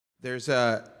There's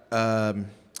sort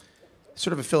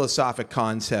of a philosophic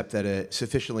concept that a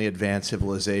sufficiently advanced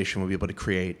civilization will be able to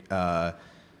create a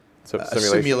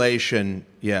simulation.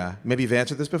 Yeah, maybe you've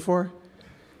answered this before.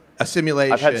 A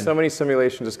simulation. I've had so many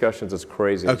simulation discussions; it's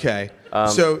crazy. Okay,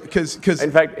 so because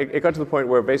in fact, it got to the point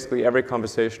where basically every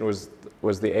conversation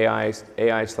was the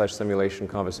AI/simulation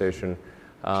conversation,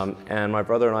 and my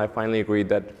brother and I finally agreed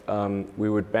that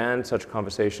we would ban such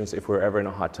conversations if we were ever in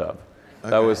a hot tub. Okay.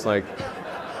 That was like,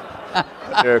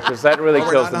 because that really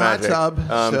kills the magic. We're not in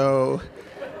a hot tub,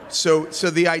 so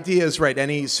the idea is right.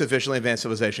 Any sufficiently advanced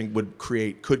civilization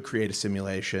could create a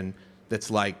simulation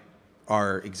that's like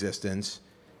our existence.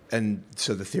 And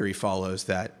so the theory follows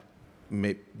that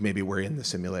maybe we're in the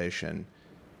simulation.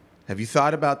 Have you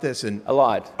thought about this? And a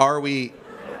lot. Are we?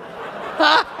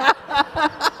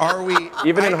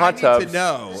 Even in hot tubs? To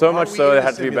know, so much so it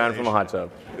had to be banned from a hot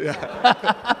tub.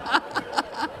 Yeah.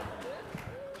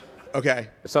 Okay.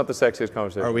 It's not the sexiest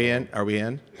conversation. Are we in? Are we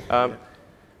in? I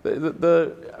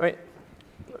mean,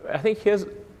 I think here's,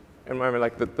 in my mind,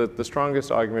 like the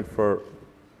strongest argument for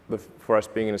us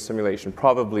being in a simulation,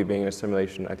 probably being in a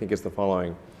simulation, I think is the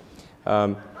following.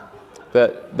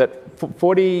 That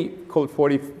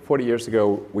 40 years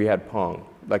ago, we had Pong,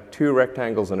 like 2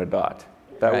 rectangles and a dot.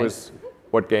 That was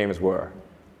what games were.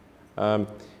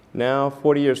 Now,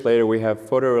 40 years later, we have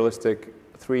photorealistic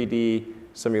 3D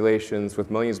simulations with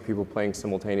millions of people playing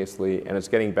simultaneously, and it's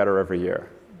getting better every year.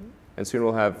 And soon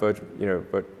we'll have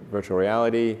virtual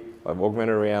reality, we'll have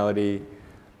augmented reality.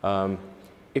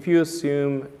 If you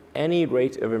assume any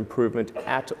rate of improvement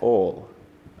at all,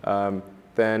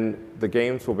 then the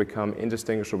games will become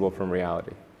indistinguishable from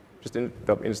reality, just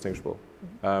indistinguishable.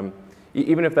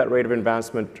 Even if that rate of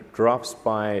advancement drops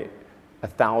by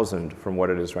 1,000 from what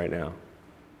it is right now,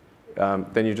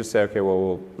 then you just say, okay,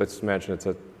 well, let's imagine it's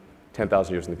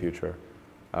 10,000 years in the future,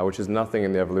 which is nothing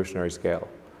in the evolutionary scale.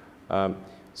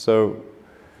 So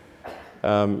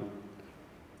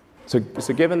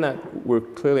given that we're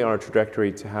clearly on a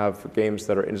trajectory to have games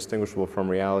that are indistinguishable from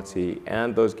reality,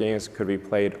 and those games could be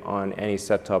played on any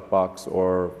set-top box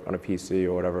or on a PC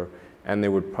or whatever, and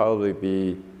there would probably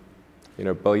be,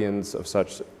 billions of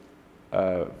such,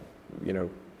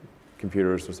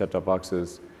 computers or set-top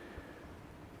boxes,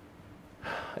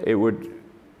 it would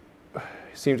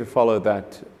seem to follow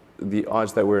that the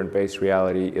odds that we're in base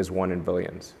reality is 1 in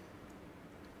billions.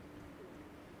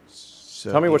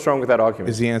 So tell me what's wrong with that argument.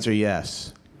 Is the answer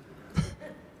yes?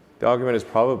 The argument is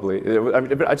probably. I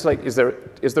mean, but I just like, is there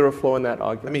a flaw in that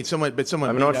argument? I mean, someone.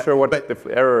 I'm not sure what the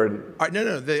error.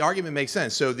 No. The argument makes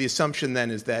sense. So the assumption then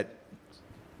is that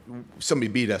somebody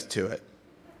beat us to it,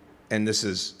 and this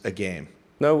is a game.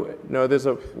 No. There's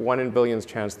a 1 in billions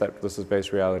chance that this is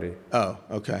base reality. Oh,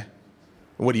 okay.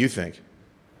 What do you think?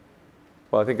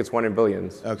 Well, I think it's 1 in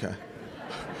billions. Okay.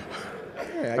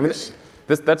 I mean,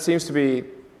 that seems to be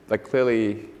like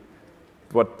clearly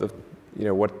what it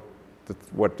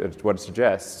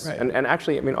suggests. Right. And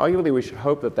actually, I mean, arguably, we should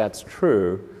hope that that's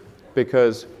true,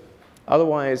 because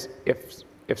otherwise, if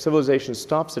civilization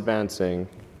stops advancing,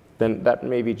 then that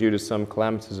may be due to some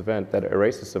calamitous event that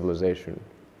erases civilization.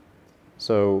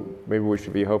 So maybe we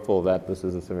should be hopeful that this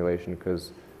is a simulation,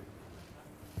 because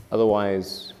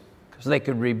otherwise... Because they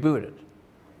could reboot it.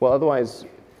 Well, otherwise,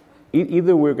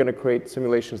 either we're going to create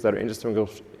simulations that are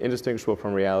indistinguishable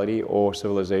from reality, or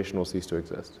civilization will cease to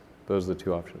exist. Those are the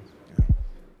 2 options.